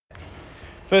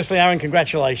Firstly, Aaron,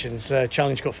 congratulations,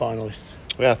 Challenge Cup finalists.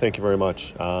 Yeah, thank you very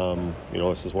much.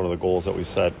 This is one of the goals that we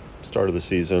set start of the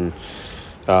season.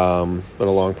 Been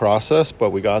a long process,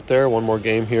 but we got there. One more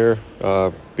game here.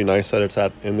 Be nice that it's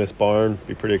in this barn.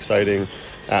 Be pretty exciting.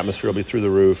 Atmosphere will be through the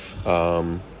roof.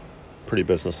 Pretty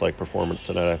business-like performance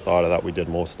tonight. I thought we did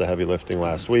most of the heavy lifting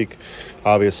last week,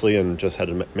 obviously, and just had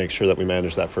to make sure that we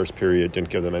managed that first period. Didn't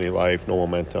give them any life, no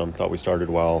momentum. Thought we started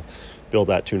well, build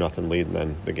that 2-0 lead, and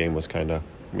then the game was kind of,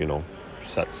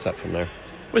 set from there.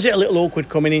 Was it a little awkward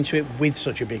coming into it with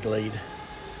such a big lead?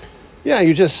 Yeah,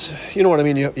 you know what I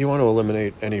mean? You want to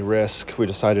eliminate any risk. We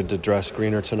decided to dress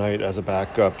Greener tonight as a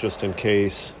backup just in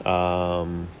case.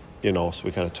 So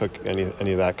we kind of took any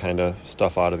of that kind of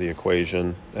stuff out of the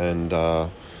equation. And,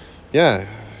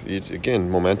 again,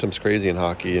 momentum's crazy in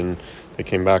hockey. And they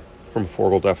came back from a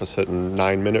 4-goal deficit in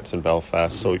 9 minutes in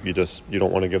Belfast. So you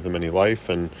don't want to give them any life.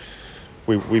 And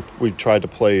we tried to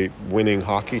play winning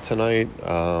hockey tonight.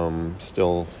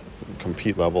 Still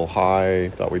compete level high.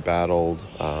 Thought we battled.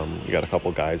 You got a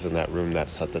couple guys in that room that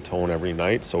set the tone every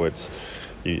night, so it's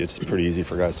pretty easy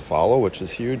for guys to follow, which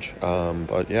is huge.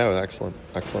 But yeah, excellent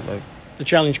night. The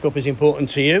Challenge Cup is important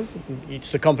to you.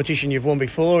 It's the competition you've won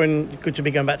before, and good to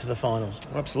be going back to the finals.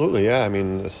 Absolutely, yeah. I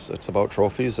mean, it's about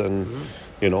trophies, and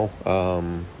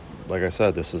like I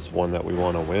said, this is one that we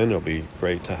want to win. It'll be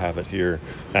great to have it here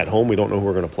at home. We don't know who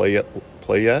we're going to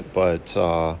play yet, but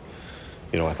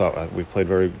I thought we played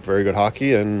very, very good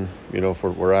hockey, and if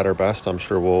we're at our best, I'm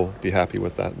sure we'll be happy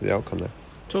with the outcome there.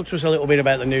 Talk to us a little bit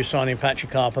about the new signing,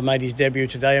 Patrick Harper. Made his debut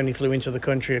today, only flew into the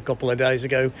country a couple of days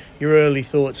ago. Your early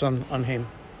thoughts on him?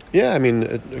 Yeah, I mean,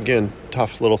 again,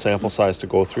 tough little sample size to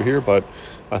go through here, but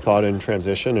I thought in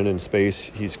transition and in space,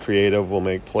 he's creative, will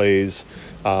make plays,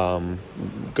 good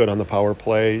on the power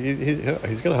play.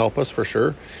 He's going to help us for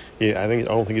sure. I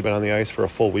don't think he'd been on the ice for a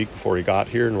full week before he got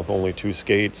here, and with only 2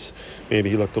 skates, maybe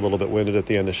he looked a little bit winded at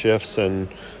the end of shifts,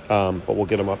 but we'll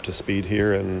get him up to speed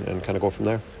here and kind of go from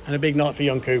there. And a big night for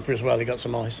young Cooper as well. He got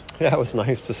some ice. Yeah, it was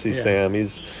nice to see Sam.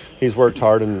 He's worked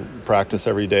hard in practice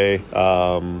every day.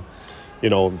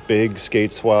 Big,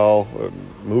 skates well,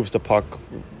 moves the puck,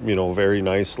 very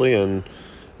nicely. And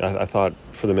I thought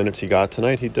for the minutes he got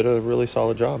tonight, he did a really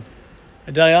solid job.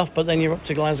 A day off, but then you're up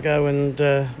to Glasgow and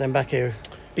then back here.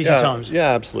 Busy times. Yeah,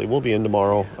 absolutely. We'll be in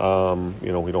tomorrow.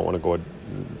 We don't want to go a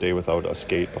day without a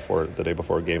skate the day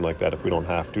before a game like that if we don't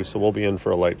have to. So we'll be in for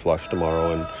a light flush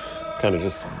tomorrow and kind of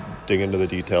just dig into the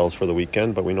details for the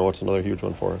weekend, but we know it's another huge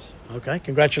one for us. Okay,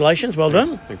 congratulations. Well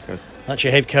done. Thanks, guys. That's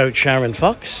your head coach, Aaron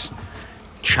Fox.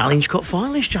 Challenge Cup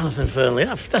finalist, Jonathan Fernley.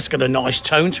 That's got a nice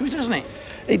tone to it, hasn't it?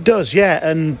 It does, yeah.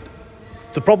 And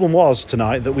the problem was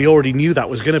tonight that we already knew that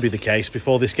was going to be the case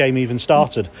before this game even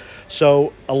started.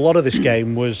 So a lot of this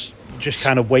game was just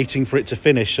kind of waiting for it to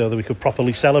finish so that we could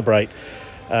properly celebrate.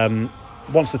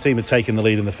 Once the team had taken the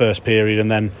lead in the first period and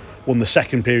then won the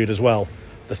second period as well,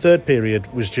 the third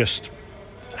period was just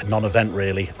a non-event,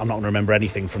 really. I'm not going to remember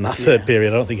anything from that third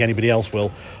period. I don't think anybody else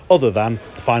will, other than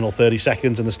the final 30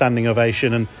 seconds and the standing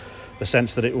ovation and the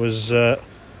sense that it was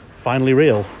finally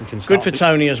real. Good for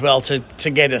Tony as well to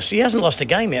get us. He hasn't lost a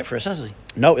game yet for us, has he?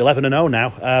 No, 11-0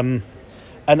 now.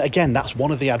 And again, that's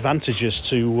one of the advantages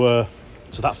to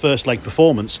that first leg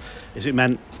performance, is it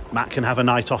meant Matt can have a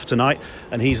night off tonight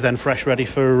and he's then fresh ready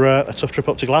for a tough trip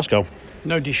up to Glasgow.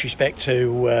 No disrespect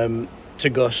to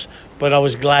Gus, but I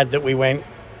was glad that we went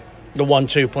the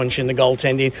 1-2 punch in the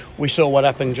goaltending. We saw what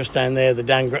happened just down there. The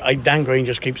Dan Green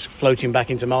just keeps floating back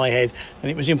into my head,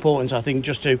 and it was important, I think,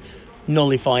 just to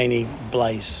nullify any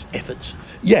Blaze efforts.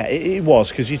 Yeah, it was,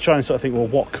 because you try and sort of think, well,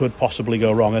 what could possibly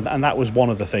go wrong? And that was one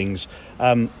of the things.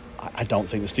 I don't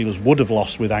think the Steelers would have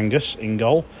lost with Angus in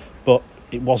goal, but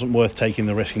it wasn't worth taking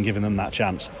the risk and giving them that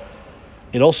chance.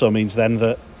 It also means then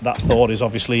that thought is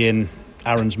obviously in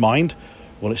Aaron's mind.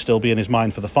 Will it still be in his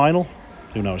mind for the final?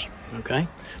 Who knows? Okay.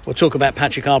 We'll talk about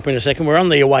Patrick Harper in a second. We're on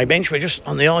the away bench. We're just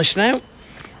on the ice now.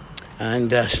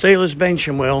 And Steelers bench,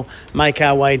 and we'll make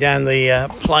our way down the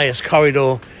players'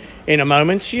 corridor in a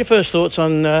moment. Your first thoughts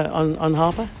on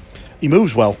Harper? He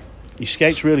moves well. He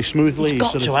skates really smoothly. He's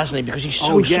got to, hasn't he? Because he's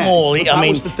so small.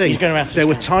 Was the thing. He's going to have to. There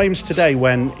were times today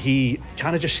when he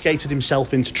kind of just skated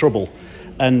himself into trouble.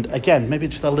 And again, maybe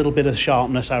just a little bit of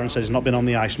sharpness. Aaron says he's not been on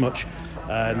the ice much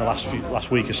in the last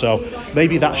week or so.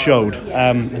 Maybe that showed.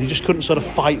 And he just couldn't sort of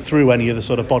fight through any of the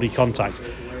sort of body contact.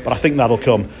 But I think that'll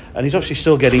come. And he's obviously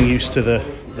still getting used to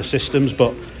the systems,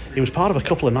 but he was part of a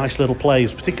couple of nice little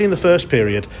plays, particularly in the first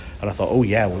period. And I thought, oh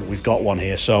yeah, we've got one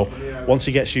here. So once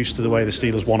he gets used to the way the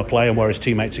Steelers want to play and where his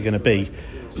teammates are going to be,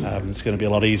 it's going to be a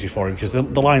lot easier for him, because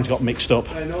the lines got mixed up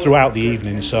throughout the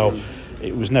evening. So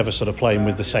it was never sort of playing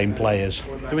with the same players.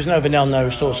 There was no Vanel, no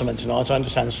Saucerman tonight. I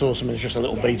understand Saucerman's just a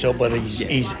little beat up, but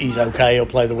he's okay. He'll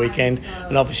play the weekend.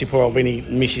 And obviously poor old Vinny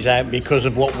misses out because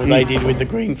of what they did with the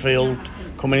Greenfield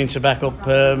coming in to back up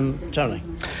Tony.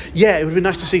 Yeah, it would be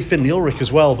nice to see Finley Ulrich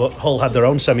as well, but Hull had their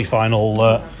own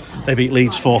semi-final. They beat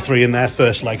Leeds 4-3 in their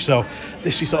first leg, so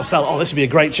we sort of felt, this would be a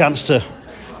great chance to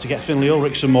get Finley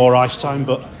Ulrich some more ice time,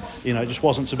 but it just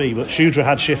wasn't to be. But Shudra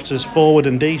had shifts as forward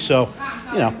and D, so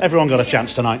everyone got a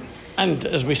chance tonight. And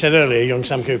as we said earlier, young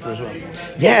Sam Cooper as well.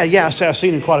 Yeah, I've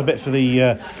seen him quite a bit for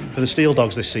the Steel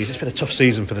Dogs this season. It's been a tough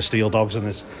season for the Steel Dogs, and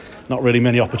there's not really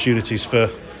many opportunities for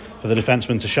the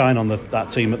defencemen to shine on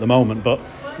that team at the moment. But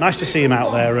nice to see him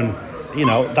out there, and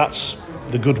that's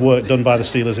the good work done by the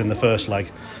Steelers in the first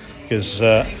leg, because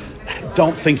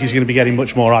don't think he's going to be getting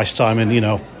much more ice time. And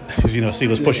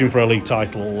Steelers pushing for a league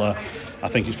title. I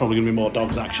think it's probably going to be more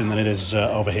Dogs action than it is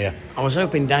over here. I was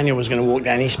hoping Daniel was going to walk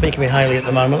down. He's speaking with Haley at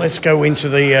the moment. Let's go into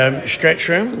the stretch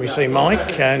room. We see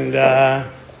Mike, and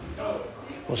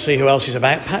we'll see who else is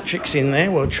about. Patrick's in there.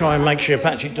 We'll try and make sure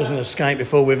Patrick doesn't escape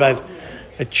before we've had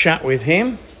a chat with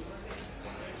him.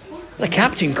 The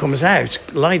captain comes out.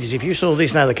 Ladies, if you saw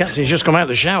this now, the captain's just come out of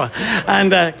the shower.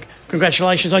 And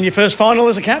congratulations on your first final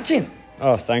as a captain.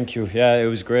 Oh, thank you. Yeah, it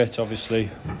was great, obviously.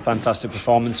 Fantastic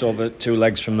performance over 2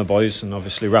 legs from the boys, and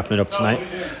obviously wrapping it up tonight.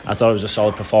 I thought it was a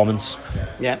solid performance.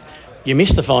 Yeah. You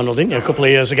missed the final, didn't you, a couple of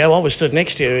years ago? I was stood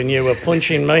next to you and you were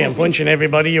punching me and punching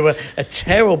everybody. You were a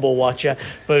terrible watcher,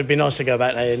 but it'd be nice to go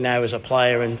back there now as a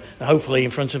player and hopefully in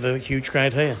front of a huge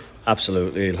crowd here.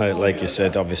 Absolutely, like you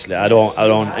said, obviously I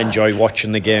don't enjoy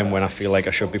watching the game when I feel like I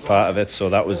should be part of it, so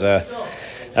that was a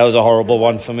horrible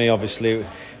one for me. Obviously it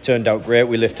turned out great,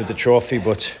 we lifted the trophy,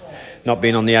 but not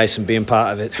being on the ice and being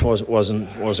part of it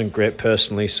wasn't great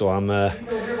personally, so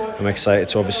I'm excited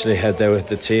to obviously head there with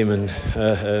the team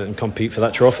and compete for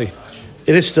that trophy.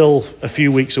 It is still a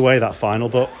few weeks away, that final,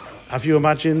 but have you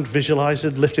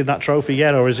visualised lifting that trophy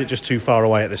yet, or is it just too far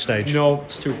away at this stage? No,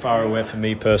 it's too far away for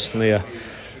me personally.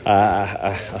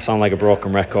 I sound like a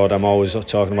broken record. I'm always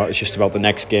talking about it's just about the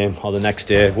next game or the next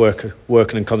day, working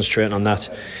and concentrating on that.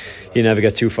 You never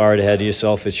get too far ahead of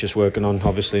yourself. It's just working on,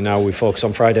 obviously now we focus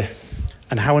on Friday.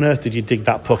 And how on earth did you dig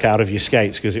that puck out of your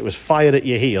skates? Because it was fired at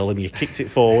your heel and you kicked it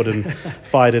forward and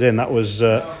fired it in. That was,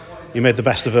 you made the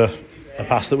best of a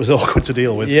pass that was awkward to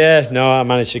deal with. Yeah, no, I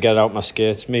managed to get out my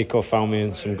skates. Miko found me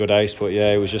in some good ice, but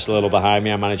yeah, it was just a little behind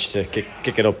me. I managed to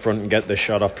kick it up front and get the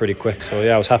shot off pretty quick. So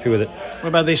yeah, I was happy with it. What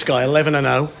about this guy,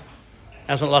 11-0?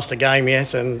 Hasn't lost a game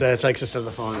yet and takes us to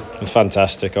the final. It's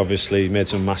fantastic. Obviously, he made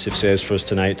some massive saves for us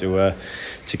tonight to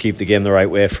keep the game the right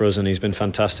way for us, and he's been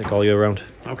fantastic all year round.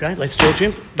 Okay, let's talk to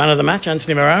him. Man of the match,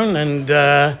 Anthony Morronne,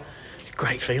 and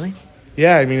great feeling.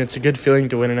 Yeah, I mean, it's a good feeling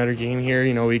to win another game here.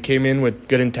 You know, we came in with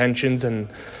good intentions, and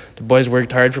the boys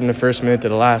worked hard from the first minute to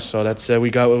the last. So that's we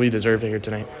got what we deserved here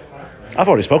tonight. I've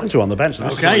already spoken to on the bench.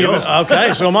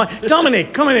 Okay, so am I.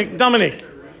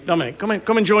 Dominic,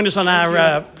 come and join us on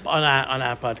our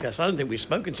podcast. I don't think we've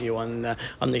spoken to you on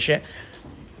this yet.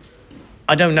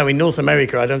 I don't know, in North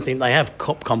America, I don't think they have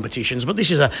cup competitions, but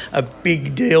this is a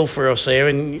big deal for us here,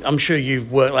 and I'm sure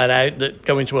you've worked that out, that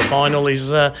going to a final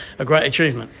is a great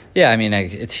achievement. Yeah, I mean,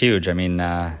 it's huge. I mean,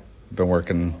 been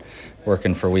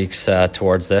working for weeks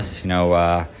towards this. You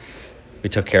know, we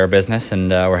took care of business, and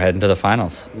we're heading to the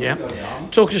finals. Yeah.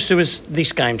 Talk us to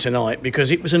this game tonight,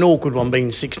 because it was an awkward one being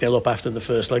 6-0 up after the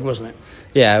first leg, wasn't it?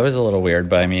 Yeah, it was a little weird,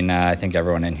 but I mean, I think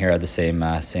everyone in here had the same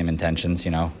intentions.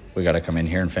 You know, we got to come in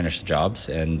here and finish the jobs,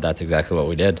 and that's exactly what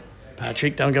we did.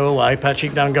 Patrick, don't go away.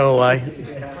 Patrick, don't go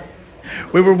away.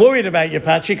 We were worried about you,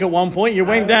 Patrick, at one point. You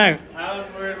went down. I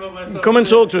was worried about myself. Come and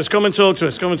talk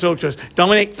to us.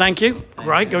 Dominic, thank you.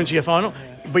 Great, going to your final.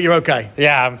 But you're okay.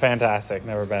 Yeah, I'm fantastic.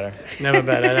 Never better.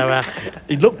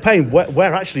 He looked pain.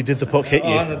 Where actually did the puck hit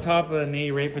you? On the top of the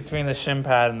knee, right between the shin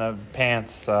pad and the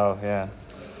pants. So, yeah,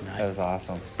 that was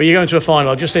awesome. But you're going to a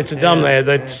final. I just said to Dom there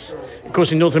that, of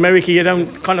course, in North America, you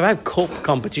don't kind of have cup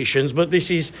competitions, but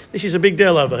this is a big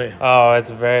deal over here. Oh, it's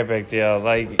a very big deal.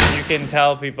 Like, you can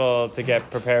tell people to get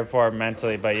prepared for it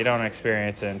mentally, but you don't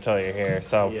experience it until you're here.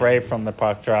 So, right from the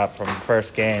puck drop, from the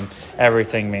first game,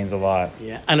 everything means a lot.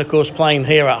 Yeah, and of course, playing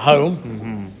here at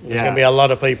home, there's going to be a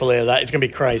lot of people here. It's going to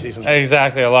be crazy, isn't it?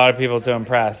 Exactly, a lot of people to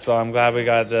impress. So I'm glad we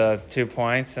got the 2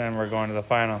 points, and we're going to the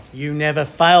finals. You never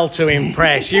fail to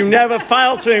impress. You never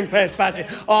fail to impress, Patrick.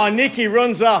 Oh, Nicky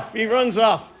runs off. He runs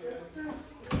off.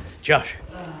 Josh.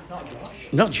 Not Josh.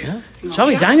 Not Joe.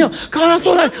 Sorry, Daniel. God,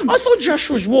 I thought Josh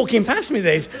was walking past me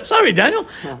there. Sorry, Daniel.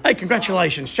 Hey,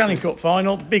 congratulations. Challenge Cup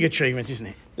final. Big achievement, isn't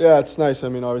it? Yeah, it's nice. I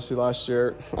mean, obviously last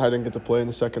year I didn't get to play in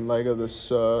the second leg of this,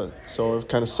 so it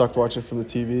kind of sucked watching from the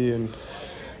TV.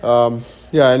 And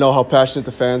yeah, I know how passionate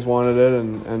the fans wanted it,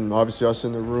 and obviously us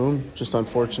in the room. Just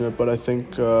unfortunate, but I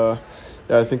think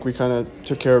we kind of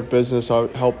took care of business. I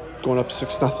helped going up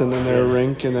 6-0 in their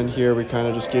rink, and then here we kind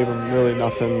of just gave them really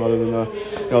nothing other than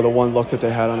the one look that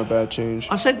they had on a bad change.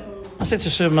 I said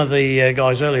to some of the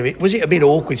guys earlier, was it a bit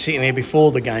awkward sitting here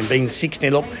before the game, being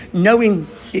 6-0 up, knowing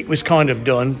it was kind of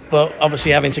done, but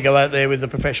obviously having to go out there with the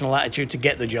professional attitude to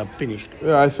get the job finished?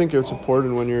 Yeah, I think it's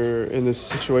important when you're in this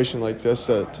situation like this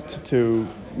to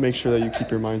make sure that you keep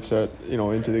your mindset,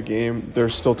 into the game.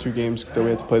 There's still 2 games that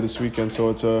we have to play this weekend, so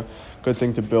it's a good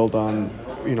thing to build on.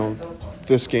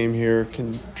 This game here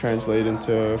can translate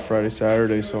into Friday,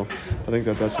 Saturday, so I think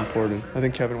that's important. I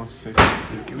think Kevin wants to say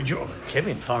something.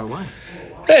 Kevin, far away.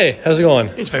 Hey, how's it going?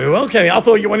 It's very well, Kevin. I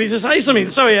thought you wanted to say something.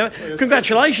 Sorry,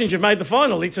 congratulations, you've made the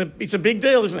final. It's a big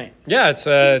deal, isn't it? Yeah,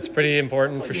 it's pretty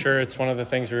important for sure. It's one of the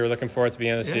things we were looking for at the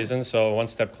beginning of the season, so one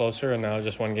step closer, and now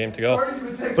just one game to go.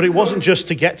 But it wasn't just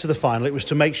to get to the final, it was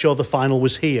to make sure the final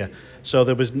was here. So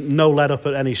there was no let-up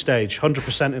at any stage.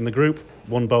 100% in the group,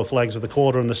 won both legs of the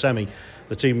quarter and the semi.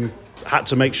 The team had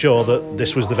to make sure that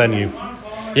this was the venue.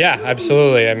 Yeah,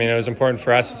 absolutely. I mean, it was important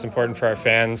for us. It's important for our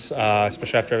fans,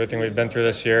 especially after everything we've been through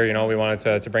this year. We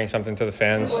wanted to bring something to the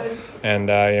fans. And,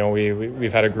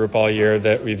 we've had a group all year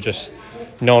that we've just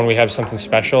known we have something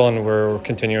special, and we're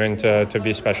continuing to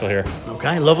be special here.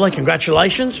 Okay, lovely.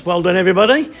 Congratulations. Well done,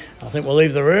 everybody. I think we'll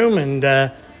leave the room.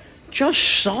 And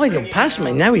Josh sidled past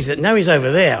me. Now he's over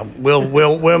there. We'll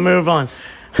move on.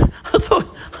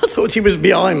 I thought he was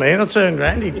behind me, and I turned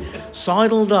around. He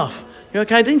sidled off. You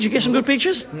okay, Dean? Did you get some good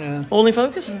pictures? Yeah. All in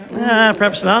focus?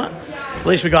 Perhaps not. At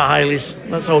least we got Haley's.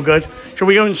 That's all good. Shall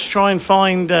we go and try and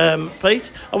find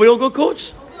Pete? Are we all good,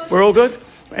 Courts? We're all good?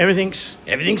 Everything's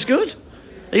good?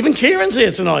 Even Kieran's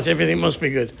here tonight. Everything must be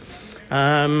good.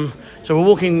 So we're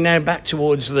walking now back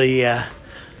towards the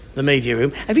media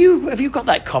room. Have you got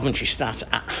that Coventry stat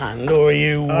at hand, or are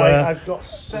you? I've got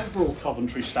several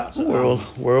Coventry stats.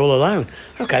 We're all alone.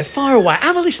 Okay, fire away.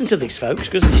 Have a listen to this, folks,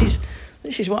 because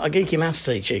this is what a geeky maths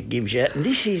teacher gives you, and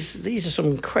these are some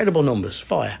incredible numbers.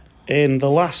 Fire. In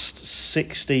the last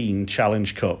 16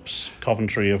 Challenge Cups,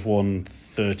 Coventry have won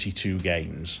 32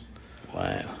 games.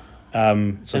 Wow.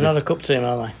 So they're not a cup team,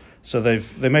 are they? So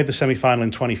they made the semi-final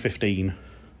in 2015,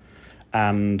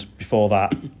 and before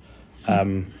that,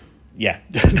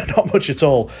 not much at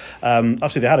all.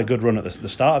 Obviously, they had a good run at the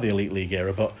start of the Elite League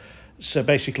era, but so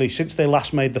basically, since they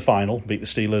last made the final, beat the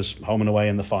Steelers home and away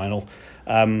in the final,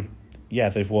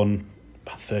 they've won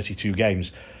about 32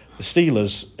 games. The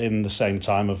Steelers, in the same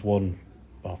time, have won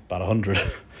about 100.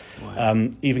 Wow.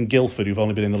 Even Guildford, who've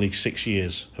only been in the league 6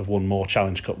 years, have won more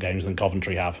Challenge Cup games than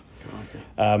Coventry have.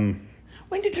 Okay.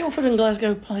 When did Guildford and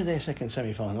Glasgow play their second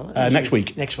semi-final? Next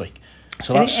week. Next week.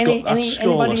 So that's scoreless.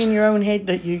 Anybody in your own head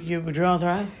that you would rather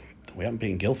have? We haven't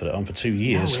beaten Guildford at home for 2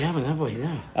 years. No, we haven't, have we?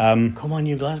 No. Come on,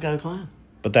 you Glasgow clown.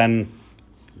 But then...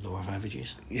 Law of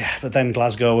averages. Yeah, but then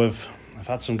Glasgow have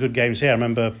had some good games here. I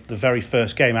remember the very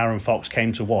first game Aaron Fox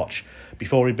came to watch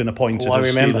before he'd been appointed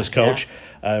as Steelers coach.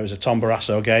 Yeah. It was a Tom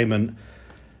Barrasso game, and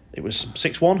it was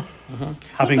 6-1,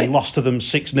 having lost to them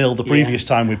 6-0 the previous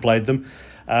time we played them.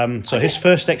 So his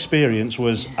first experience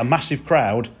was a massive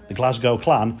crowd, the Glasgow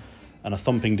clan, and a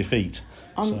thumping defeat.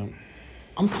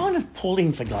 I'm kind of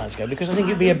pulling for Glasgow because I think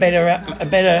it'd be a better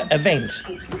event.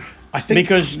 I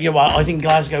think I think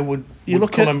Glasgow would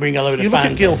come and bring a load of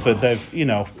fans. You look at Guildford;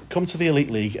 they've come to the Elite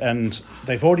League and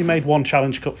they've already made one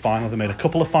Challenge Cup final. They made a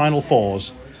couple of Final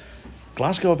Fours.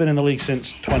 Glasgow have been in the league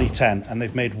since 2010, and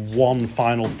they've made one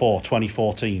Final Four,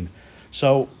 2014.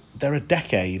 So they're a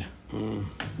decade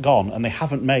gone, and they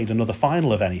haven't made another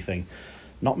final of anything.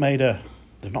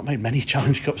 They've not made many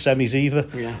Challenge Cup semis either.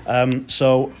 Yeah.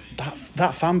 So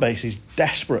that fan base is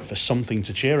desperate for something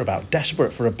to cheer about,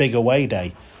 desperate for a big away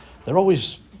day. They're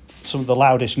always some of the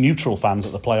loudest neutral fans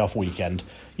at the playoff weekend.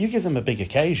 You give them a big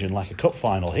occasion like a cup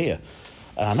final here,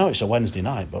 and I know it's a Wednesday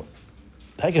night, but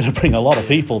they're going to bring a lot of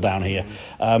people down here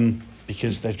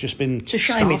because they've just been... It's a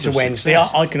shame it's a Wednesday.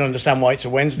 I can understand why it's a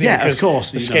Wednesday. Yeah, because of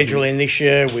course. The scheduling this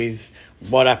year with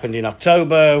what happened in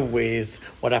October, with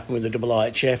what happened with the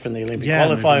IHF and the Olympic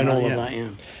qualifier and all of that.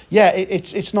 Yeah,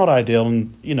 it's not ideal,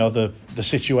 and the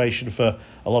situation for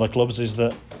a lot of clubs is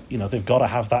that they've got to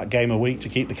have that game a week to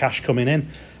keep the cash coming in,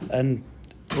 and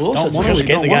also just to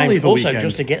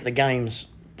get the games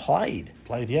played.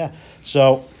 Yeah.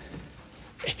 So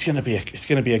it's going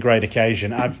to be a great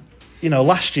occasion.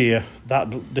 last year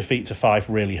that defeat to Fife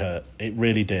really hurt. It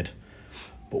really did.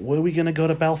 But were we going to go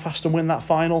to Belfast and win that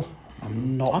final?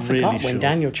 I'm not really sure. I forgot when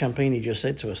Daniel Ciampini just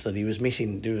said to us that he was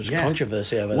missing. There was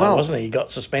controversy over that, wasn't he? He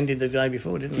got suspended the day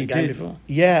before, didn't he? The game before.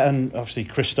 Yeah, and obviously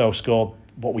Christo scored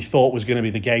what we thought was going to be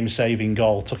the game-saving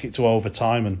goal, took it to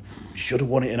overtime and should have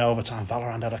won it in overtime.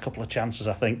 Valorant had a couple of chances,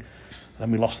 I think.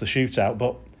 Then we lost the shootout.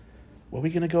 But were we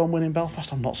going to go and win in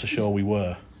Belfast? I'm not so sure we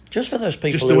were. Just for those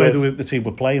people, just the way the team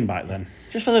were playing back then.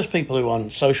 Just for those people who on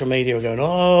social media are going,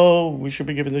 "Oh, we should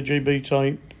be giving the GB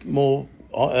team more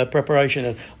preparation,"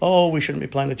 and we shouldn't be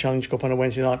playing the Challenge Cup on a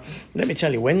Wednesday night. Let me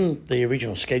tell you, when the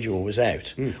original schedule was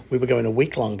out, we were going a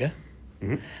week longer,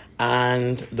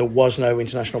 and there was no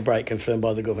international break confirmed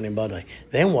by the governing body.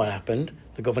 Then what happened?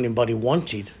 The governing body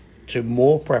wanted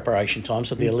more preparation time,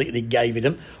 so they gave it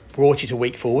them, brought it a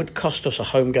week forward, cost us a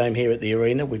home game here at the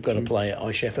arena. We've got to play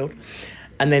at Sheffield.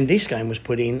 And then this game was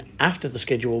put in after the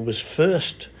schedule was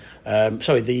first.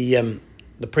 The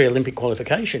pre-Olympic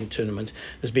qualification tournament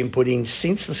has been put in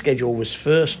since the schedule was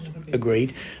first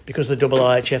agreed, because the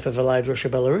IIHF have allowed Russia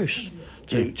Belarus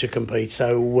to compete.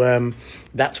 So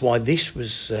that's why this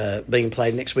was being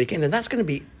played next weekend, and that's going to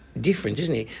be different,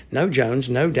 isn't it? No Jones,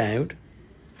 no Dowd.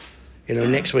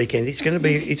 Next weekend it's going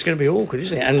to be awkward,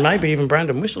 isn't it? And maybe even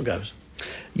Brandon Whistle goes.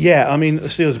 Yeah, I mean, the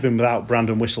Steelers have been without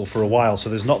Brandon Whistle for a while, so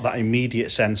there's not that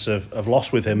immediate sense of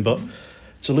loss with him. But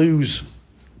to lose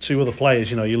two other players,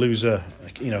 you lose a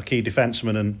key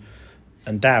defenseman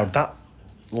and Dowd. That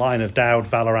line of Dowd,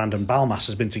 Valorant and Balmas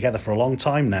has been together for a long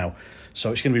time now.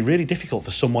 So it's going to be really difficult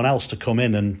for someone else to come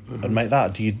in and make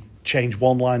that. Do you change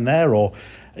one line there, or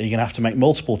are you going to have to make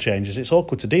multiple changes? It's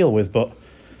awkward to deal with, but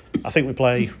I think we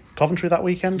play Coventry that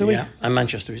weekend, do we? Yeah, and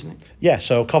Manchester, isn't it? Yeah,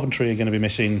 so Coventry are going to be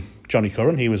missing Johnny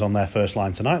Curran. He was on their first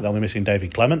line tonight. They'll be missing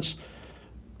David Clements.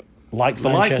 Like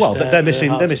for like, well, they're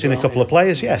missing a couple of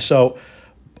players. Yeah, so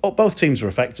both teams are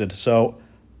affected. So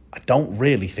I don't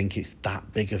really think it's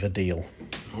that big of a deal.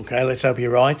 Okay, let's hope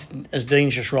you're right. As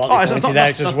Dean's just rightly pointed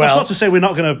out as well. That's not to say we're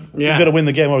going to win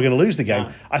the game or we're going to lose the game.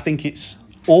 No. I think it's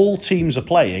all teams are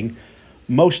playing.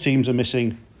 Most teams are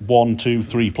missing 1, 2,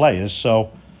 3 players.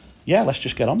 So yeah, let's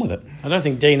just get on with it. I don't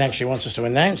think Dean actually wants us to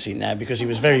announce it now, because he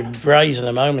was very brazen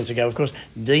a moment ago. Of course,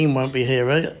 Dean won't be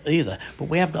here either. But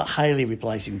we have got Haley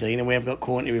replacing Dean, and we have got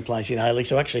Courtney replacing Haley.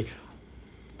 So actually,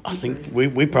 I think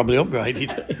we probably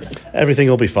upgraded. Everything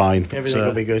will be fine. Everything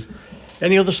will be good.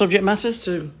 Any other subject matters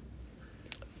to?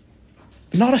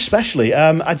 Not especially.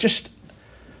 I just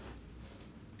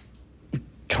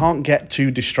can't get too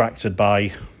distracted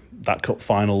by that cup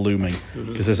final looming,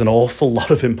 because there's an awful lot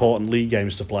of important league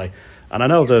games to play, and I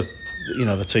know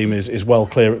the team is well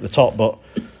clear at the top, but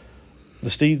the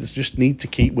Steelers just need to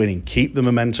keep winning, keep the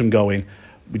momentum going.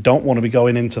 We don't want to be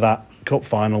going into that cup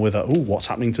final with what's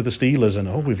happening to the Steelers,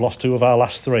 and we've lost 2 of our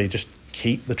last 3. Just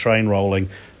keep the train rolling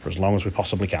for as long as we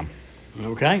possibly can.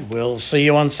 Okay, we'll see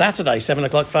you on Saturday, 7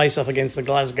 o'clock face-off against the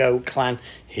Glasgow Clan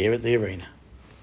here at the arena.